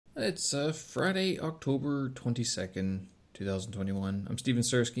It's Friday, October 22nd, 2021. I'm Steven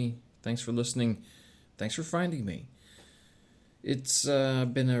Sersky. Thanks for listening. Thanks for finding me. It's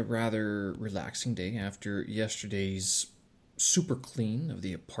been a rather relaxing day after yesterday's super clean of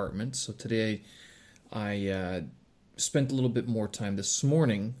the apartment. So today I spent a little bit more time this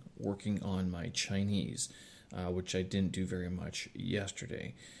morning working on my Chinese, which I didn't do very much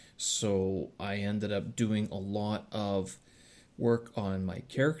yesterday. So I ended up doing a lot of work on my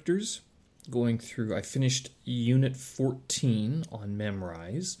characters, I finished Unit 14 on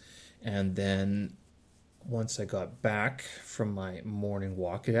Memrise, and then once I got back from my morning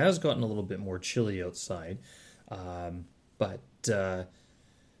walk, it has gotten a little bit more chilly outside, but and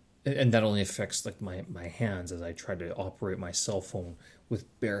that only affects like my hands as I try to operate my cell phone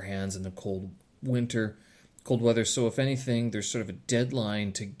with bare hands in the cold weather. So if anything, there's sort of a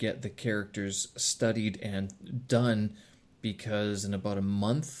deadline to get the characters studied and done, because in about a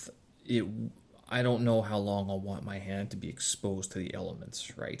month, I don't know how long I'll want my hand to be exposed to the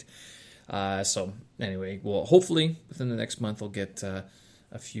elements, right? So anyway, well, hopefully within the next month I'll get a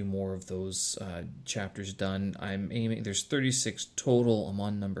few more of those chapters done. There's 36 total. I'm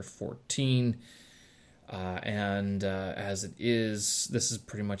on number 14. And as it is, this is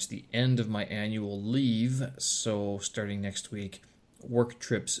pretty much the end of my annual leave. So starting next week, work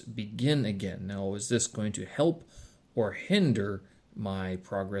trips begin again. Now, is this going to help or hinder my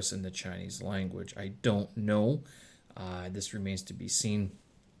progress in the Chinese language? I don't know. This remains to be seen.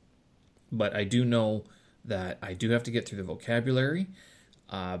 But I do know that I do have to get through the vocabulary,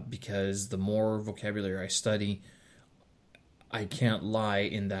 because the more vocabulary I study, I can't lie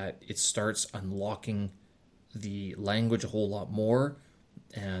in that it starts unlocking the language a whole lot more.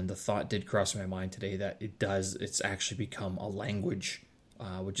 And the thought did cross my mind today that it's actually become a language,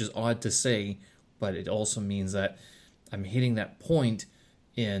 which is odd to say, but it also means that I'm hitting that point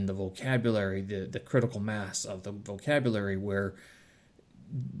in the vocabulary, the critical mass of the vocabulary, where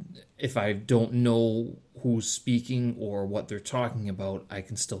if I don't know who's speaking or what they're talking about, I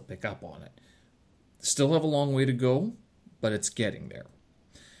can still pick up on it. Still have a long way to go, but it's getting there.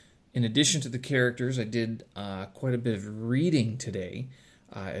 In addition to the characters, I did quite a bit of reading today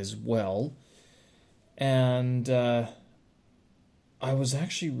as well. And I was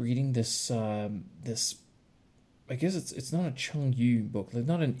actually reading this I guess it's not a Chengyu book, like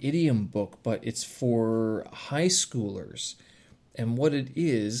not an idiom book, but it's for high schoolers. And what it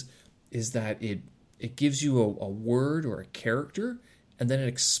is that it gives you a word or a character, and then it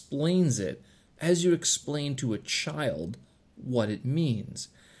explains it as you explain to a child what it means.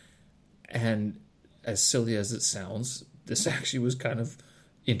 And as silly as it sounds, this actually was kind of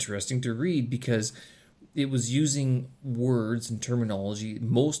interesting to read, because it was using words and terminology,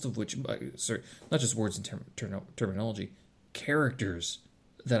 most of which, not just words and terminology, characters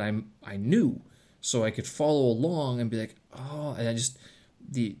that I knew, so I could follow along and be like, oh, and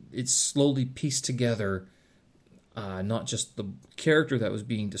it slowly pieced together, not just the character that was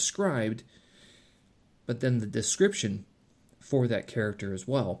being described, but then the description for that character as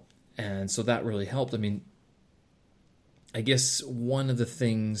well. And so that really helped. I mean, I guess one of the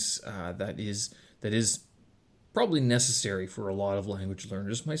things that is probably necessary for a lot of language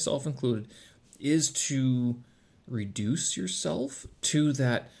learners, myself included, is to reduce yourself to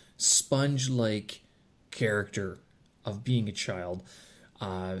that sponge-like character of being a child.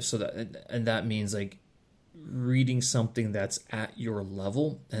 That means like reading something that's at your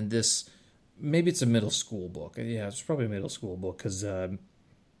level. And this, maybe it's a middle school book. Yeah, it's probably a middle school book, because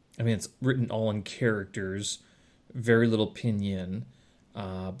it's written all in characters, very little pinyin,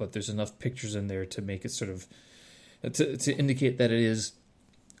 but there's enough pictures in there to make it sort of to indicate that it is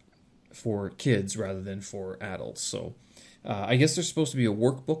for kids rather than for adults. So I guess there's supposed to be a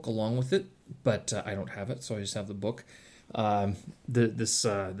workbook along with it, but I don't have it, so I just have the book.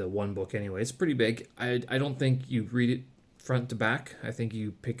 The one book anyway. It's pretty big. I don't think you read it front to back. I think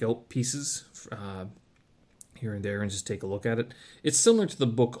you pick out pieces here and there and just take a look at it. It's similar to the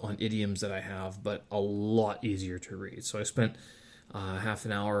book on idioms that I have, but a lot easier to read. So I spent half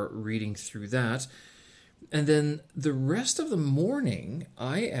an hour reading through that. And then the rest of the morning,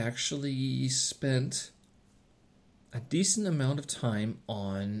 I actually spent a decent amount of time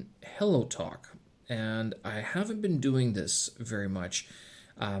on HelloTalk. And I haven't been doing this very much,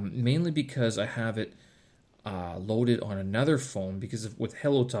 mainly because I have it loaded on another phone. Because with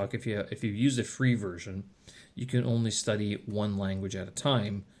HelloTalk, if you use the free version, you can only study one language at a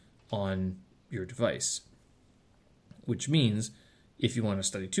time on your device. Which means if you want to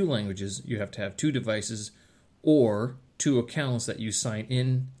study two languages, you have to have two devices or two accounts that you sign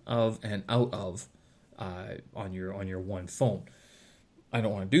in of and out of on your one phone. I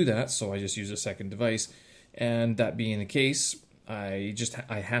don't want to do that, so I just use a second device. And that being the case, I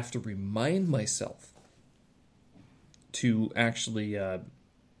have to remind myself to actually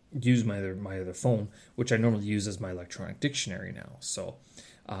use my other phone, which I normally use as my electronic dictionary now. So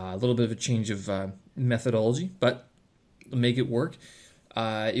a little bit of a change of methodology, but make it work.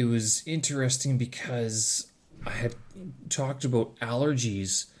 It was interesting because I had talked about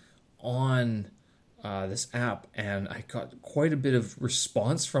allergies on this app, and I got quite a bit of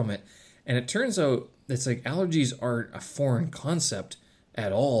response from it. And it turns out it's like allergies aren't a foreign concept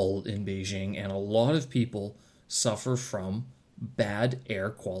at all in Beijing, and a lot of people suffer from bad air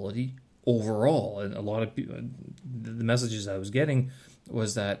quality overall. And a lot of people, the messages I was getting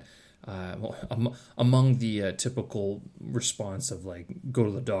was that among the typical response of like, go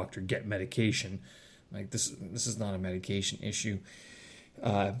to the doctor, get medication, like this is not a medication issue.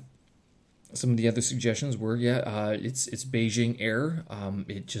 Some of the other suggestions were, it's Beijing air.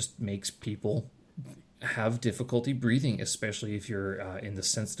 It just makes people have difficulty breathing, especially if you're in the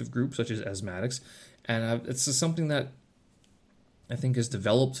sensitive group, such as asthmatics. And it's just something that I think has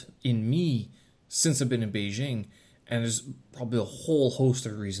developed in me since I've been in Beijing. And there's probably a whole host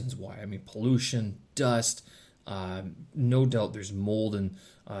of reasons why. I mean, pollution, dust, no doubt there's mold in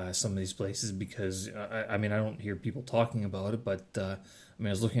some of these places because, I don't hear people talking about it, but I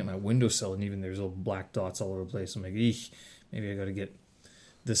was looking at my windowsill and even there's little black dots all over the place. I'm like, eek, maybe I got to get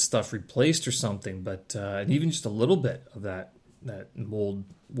this stuff replaced or something. But and even just a little bit of that mold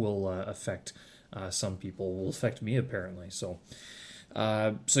will affect some people, will affect me apparently. So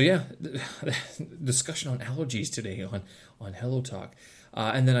discussion on allergies today on Hello Talk.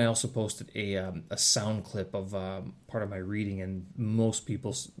 And then I also posted a sound clip of part of my reading, and most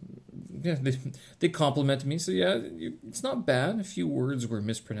people, they complimented me. So it's not bad. A few words were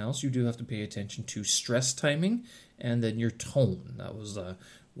mispronounced. You do have to pay attention to stress timing and then your tone. That was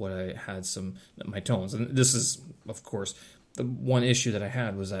what I had my tones. And this is, of course, the one issue that I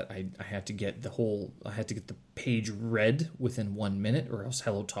had was that I had to get the page read within 1 minute, or else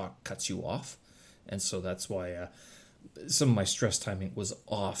Hello Talk cuts you off, and so that's why some of my stress timing was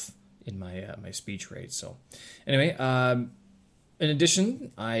off in my my speech rate. So anyway, in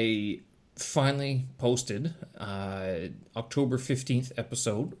addition, I finally posted October 15th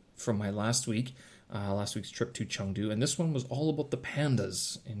episode from my last week's trip to Chengdu, and this one was all about the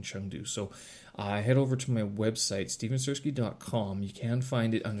pandas in Chengdu. So head over to my website, stevensersky.com. You can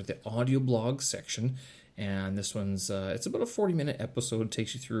find it under the audio blog section, and this one's it's about a 40-minute episode. It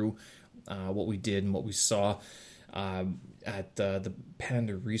takes you through what we did and what we saw at the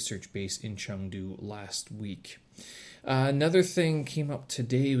panda research base in Chengdu last week. Another thing came up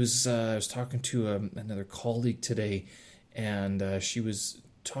today was I was talking to another colleague today, and she was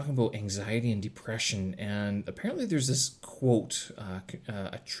talking about anxiety and depression, and apparently there's this quote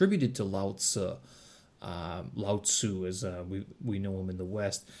attributed to Lao Tzu. Lao Tzu, as we know him in the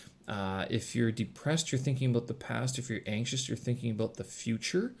West. If you're depressed, you're thinking about the past. If you're anxious, you're thinking about the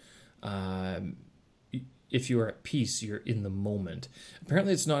future. If you are at peace, you're in the moment.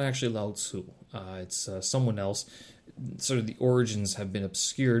 Apparently, it's not actually Lao Tzu. It's someone else. Sort of the origins have been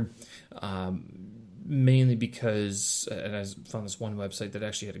obscured, mainly because, and I found this one website that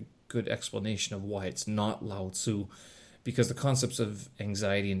actually had a good explanation of why it's not Lao Tzu, because the concepts of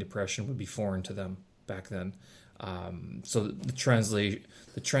anxiety and depression would be foreign to them back then. So the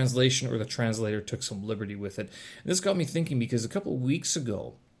translation or the translator took some liberty with it. And this got me thinking, because a couple of weeks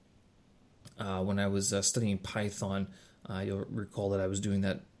ago, when I was studying Python, you'll recall that I was doing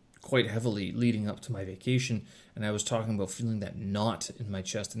that quite heavily leading up to my vacation, and I was talking about feeling that knot in my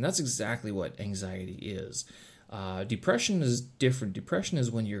chest, and that's exactly what anxiety is. Depression is different. Depression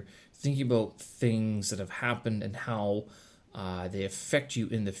is when you're thinking about things that have happened and how they affect you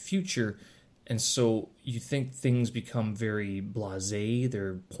in the future, and so you think things become very blasé,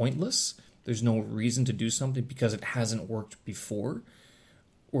 they're pointless, there's no reason to do something because it hasn't worked before.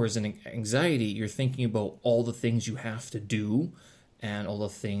 Whereas in anxiety, you're thinking about all the things you have to do and all the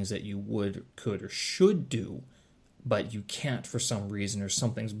things that you would, could, or should do, but you can't for some reason, or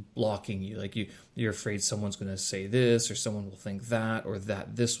something's blocking you. Like you're afraid someone's going to say this, or someone will think that, or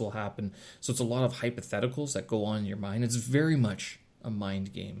that this will happen. So it's a lot of hypotheticals that go on in your mind. It's very much a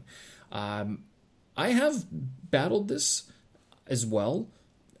mind game. I have battled this as well.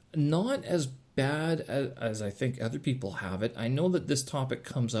 Not as bad as I think other people have it. I know that this topic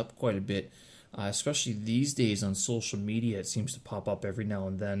comes up quite a bit, especially these days on social media. It seems to pop up every now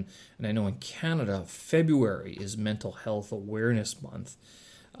and then. And I know in Canada, February is Mental Health Awareness Month,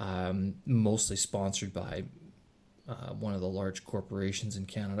 mostly sponsored by one of the large corporations in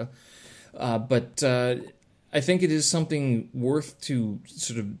Canada. But I think it is something worth to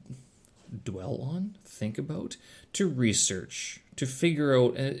sort of dwell on, think about, to research, to figure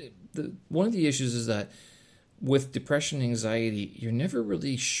out. One of the issues is that with depression and anxiety, you're never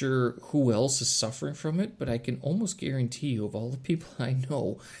really sure who else is suffering from it, but I can almost guarantee you, of all the people I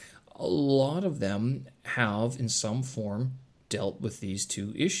know, a lot of them have, in some form, dealt with these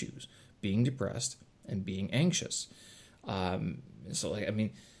two issues, being depressed and being anxious.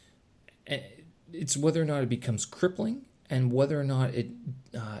 It's whether or not it becomes crippling and whether or not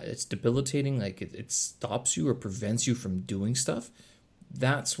it's debilitating, like it stops you or prevents you from doing stuff.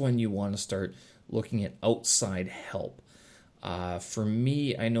 That's when you want to start looking at outside help. For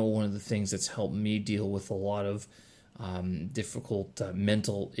me, I know one of the things that's helped me deal with a lot of difficult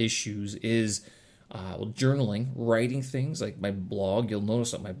mental issues is journaling, writing things like my blog. You'll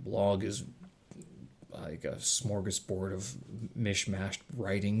notice that my blog is like a smorgasbord of mishmashed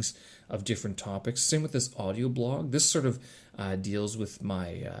writings of different topics. Same with this audio blog. This sort of deals with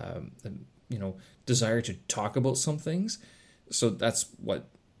my desire to talk about some things. So that's what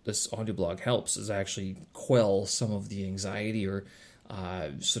this audio blog helps, is actually quell some of the anxiety or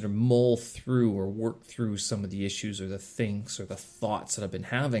sort of mull through or work through some of the issues or the things or the thoughts that I've been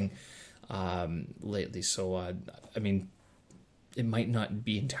having lately. So, it might not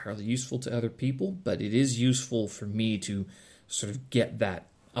be entirely useful to other people, but it is useful for me to sort of get that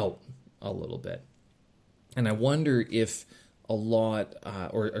out a little bit. And I wonder if a lot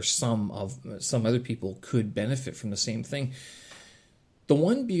or some other people could benefit from the same thing. The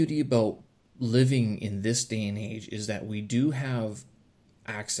one beauty about living in this day and age is that we do have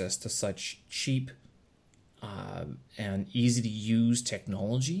access to such cheap and easy to use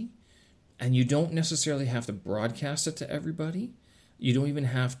technology, and you don't necessarily have to broadcast it to everybody. You don't even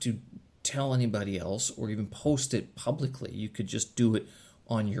have to tell anybody else or even post it publicly. You could just do it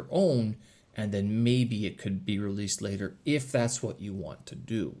on your own, and then maybe it could be released later if that's what you want to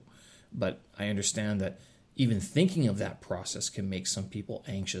do. But I understand that even thinking of that process can make some people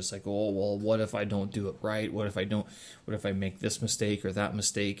anxious. Like, oh, well, what if I don't do it right? What if I make this mistake or that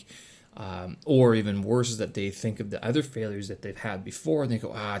mistake? Or even worse is that they think of the other failures that they've had before and they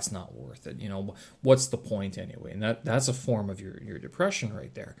go, it's not worth it. What's the point anyway? And that's a form of your depression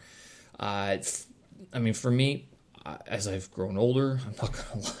right there. For me, as I've grown older, I'm not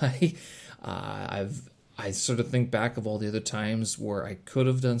going to lie, I sort of think back of all the other times where I could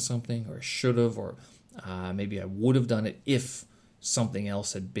have done something or should have, or maybe I would have done it if something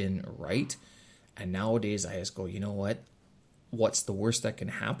else had been right. And nowadays I just go, you know what? What's the worst that can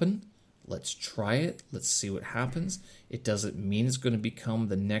happen? Let's try it. Let's see what happens. It doesn't mean it's going to become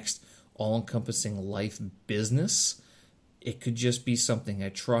the next all-encompassing life business. It could just be something I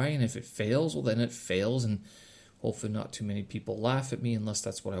try, and if it fails, well, then it fails, and hopefully not too many people laugh at me unless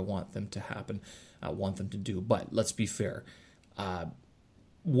that's what I want them to happen, want them to do. But let's be fair.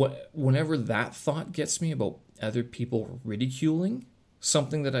 Whenever that thought gets me about other people ridiculing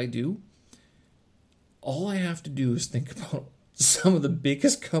something that I do, all I have to do is think about some of the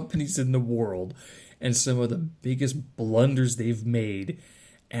biggest companies in the world and some of the biggest blunders they've made.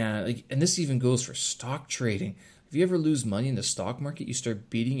 And this even goes for stock trading. If you ever lose money in the stock market, you start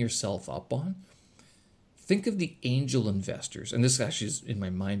beating yourself up on. Think of the angel investors. And this actually is in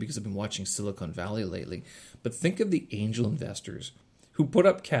my mind because I've been watching Silicon Valley lately. But think of the angel investors who put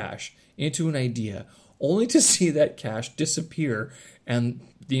up cash into an idea only to see that cash disappear and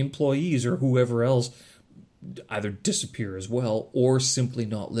the employees or whoever else either disappear as well or simply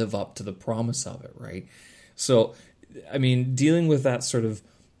not live up to the promise of it, right? So, dealing with that sort of,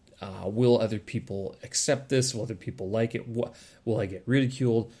 will other people accept this? Will other people like it? Will I get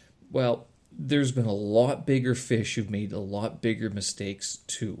ridiculed? Well, there's been a lot bigger fish who've made a lot bigger mistakes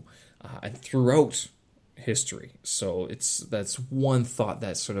too, and throughout history. So that's one thought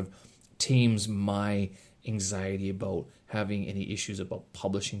that sort of tames my anxiety about having any issues about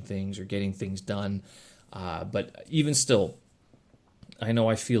publishing things or getting things done. But even still, I know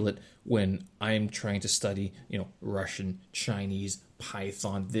I feel it when I'm trying to study, Russian, Chinese,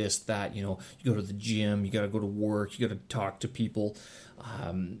 Python, this, that, you go to the gym, you got to go to work, you got to talk to people.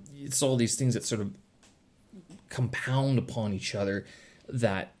 It's all these things that sort of compound upon each other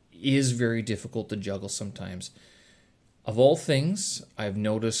that is very difficult to juggle sometimes. Of all things, I've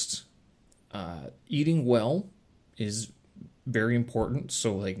noticed eating well is very important.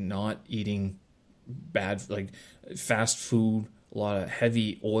 So not eating bad, fast food, a lot of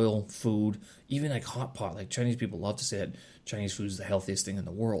heavy oil food, even hot pot. Chinese people love to say that Chinese food is the healthiest thing in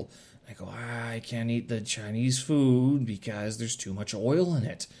the world. I go, I can't eat the Chinese food because there's too much oil in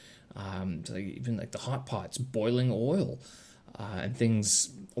it. Even the hot pots, boiling oil, and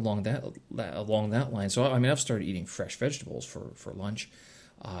things along that line. So I mean, I've started eating fresh vegetables for lunch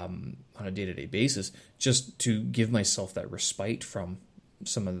on a day-to-day basis, just to give myself that respite from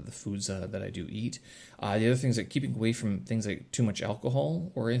some of the foods that I do eat. The other things like keeping away from things like too much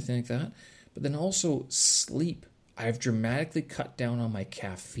alcohol or anything like that. But then also sleep. I've dramatically cut down on my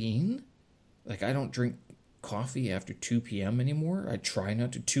caffeine. Like, I don't drink coffee after 2 p.m. anymore. I try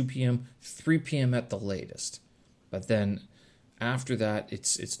not to. 2 p.m., 3 p.m. at the latest. But then after that,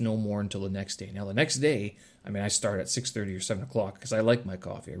 it's no more until the next day. Now, the next day, I mean, I start at 6:30 or 7 o'clock because I like my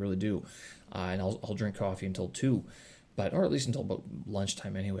coffee. I really do. And I'll drink coffee until 2, or at least until about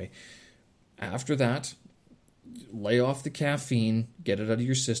lunchtime anyway. After that, lay off the caffeine, get it out of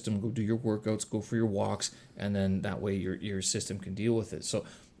your system, go do your workouts, go for your walks, and then that way your system can deal with it. So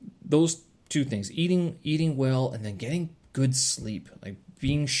those two things, eating well and then getting good sleep, like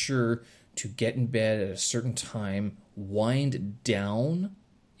being sure to get in bed at a certain time, wind down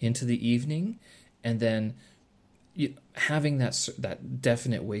into the evening, and then having that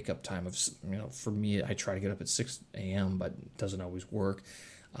definite wake up time of, for me, I try to get up at 6 a.m., but it doesn't always work.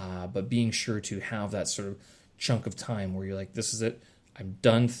 But being sure to have that sort of chunk of time where you're like, this is it. I'm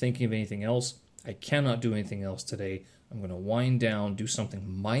done thinking of anything else. I cannot do anything else today. I'm going to wind down, do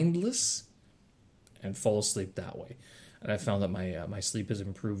something mindless, and fall asleep that way. And I found that my sleep has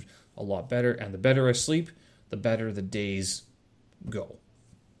improved a lot better. And the better I sleep, the better the days go.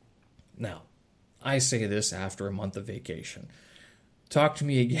 Now, I say this after a month of vacation. Talk to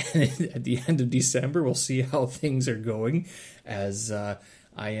me again at the end of December. We'll see how things are going, as I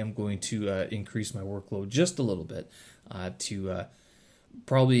am going to increase my workload just a little bit to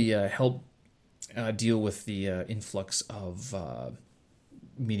probably help deal with the influx of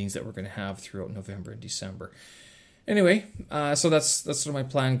meetings that we're going to have throughout November and December. Anyway, so that's sort of my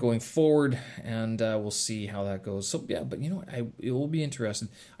plan going forward, and we'll see how that goes. So yeah, but it will be interesting.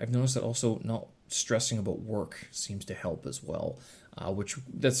 I've noticed that also not stressing about work seems to help as well, which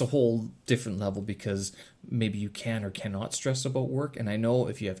that's a whole different level, because maybe you can or cannot stress about work. And I know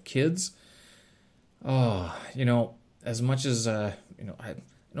if you have kids, as much as I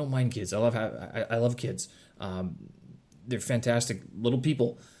don't mind kids. I love kids. They're fantastic little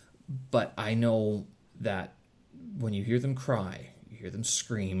people, but I know that when you hear them cry, you hear them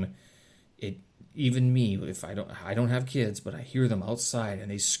scream, even me, if I don't have kids, but I hear them outside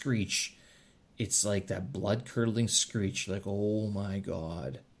and they screech, it's like that blood-curdling screech, like, oh my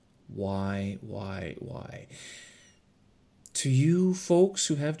God, why? To you folks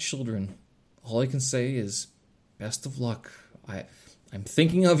who have children, all I can say is best of luck. I'm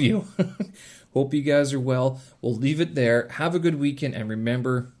thinking of you. Hope you guys are well. We'll leave it there. Have a good weekend, and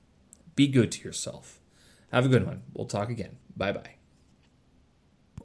remember, be good to yourself. Have a good one. We'll talk again. Bye-bye.